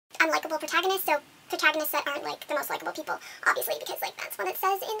unlikable protagonists, so protagonists that aren't like the most likable people, obviously, because like that's what it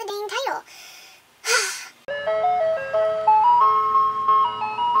says in the dang title.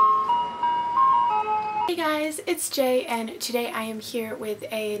 Hey guys, it's Jay, and today I am here with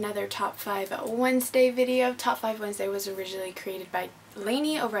another Top 5 Wednesday video. Top 5 Wednesday was originally created by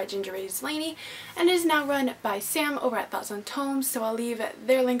Lainey over at Ginger Ray's Lainey and is now run by Sam over at Thoughts on Tomes, so I'll leave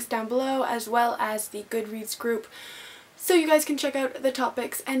their links down below as well as the Goodreads group so you guys can check out the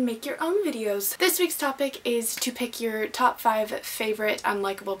topics and make your own videos. This week's topic is to pick your top 5 favorite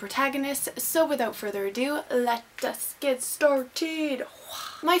unlikable protagonists, so without further ado, let us get started.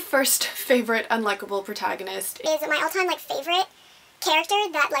 My first favorite unlikable protagonist is my all-time like favorite character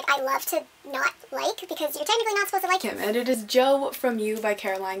that like I love to not like because you're technically not supposed to like him, and it is Joe from You by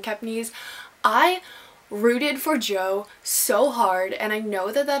Caroline Kepnes. I rooted for Joe so hard, and I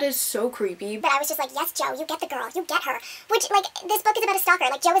know that that is so creepy, but I was just like, yes, Joe, you get the girl, you get her. Which, like, this book is about a stalker.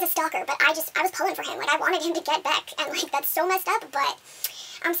 Like, Joe is a stalker, but I was pulling for him. Like, I wanted him to get Beck, and like that's so messed up, but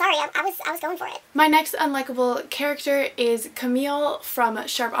I'm sorry, I was going for it. My next unlikable character is Camille from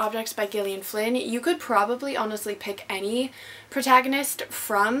Sharp Objects by Gillian Flynn. You could probably honestly pick any protagonist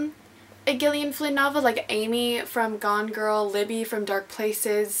from a Gillian Flynn novel, like Amy from Gone Girl, Libby from Dark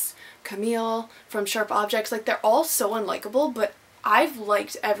Places, Camille from Sharp Objects. Like, they're all so unlikable, but I've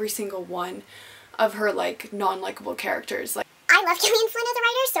liked every single one of her like non-likable characters. Like, I love Gillian Flynn as a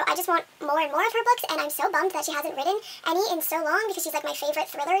writer, so I just want more and more of her books, and I'm so bummed that she hasn't written any in so long because she's like my favorite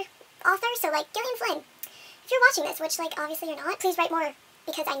thriller author. So like, Gillian Flynn, if you're watching this, which like obviously you're not, please write more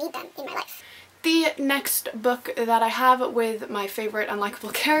because I need them in my life. The next book that I have with my favorite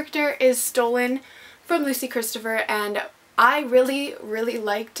unlikable character is Stolen from Lucy Christopher, and I really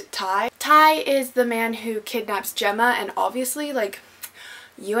liked Ty. Ty is the man who kidnaps Gemma, and obviously like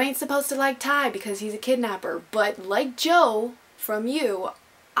you ain't supposed to like Ty because he's a kidnapper, but like Joe from You,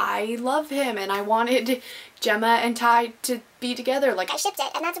 I love him and I wanted Gemma and Ty to be together. Like, I shipped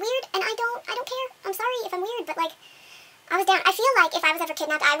it, and that's weird, and I don't care. I'm sorry if I'm weird, but like I was down. I feel like if I was ever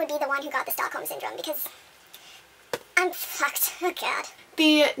kidnapped, I would be the one who got the Stockholm Syndrome because I'm fucked. Oh god.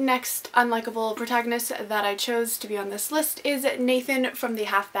 The next unlikable protagonist that I chose to be on this list is Nathan from the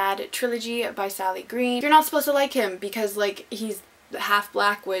Half Bad trilogy by Sally Green. You're not supposed to like him because like he's half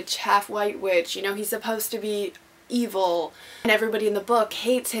black witch, half white witch, you know, he's supposed to be evil and everybody in the book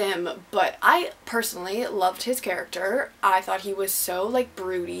hates him, but I personally loved his character. I thought he was so like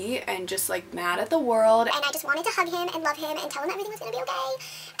broody and just like mad at the world, and I just wanted to hug him and love him and tell him everything was gonna be okay,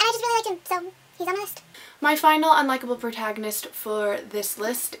 and I just really liked him, so he's on my list. My final unlikable protagonist for this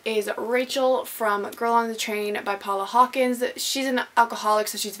list is Rachel from Girl on the Train by Paula Hawkins. She's an alcoholic,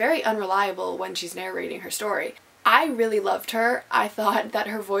 so she's very unreliable when she's narrating her story. I really loved her. I thought that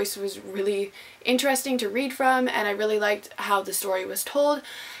her voice was really interesting to read from, and I really liked how the story was told,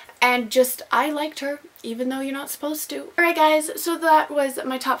 and just I liked her even though you're not supposed to. Alright guys, so that was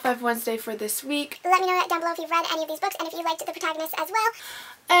my Top 5 Wednesday for this week. Let me know down below if you've read any of these books and if you liked the protagonists as well.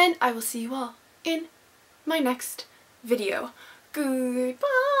 And I will see you all in my next video.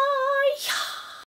 Goodbye!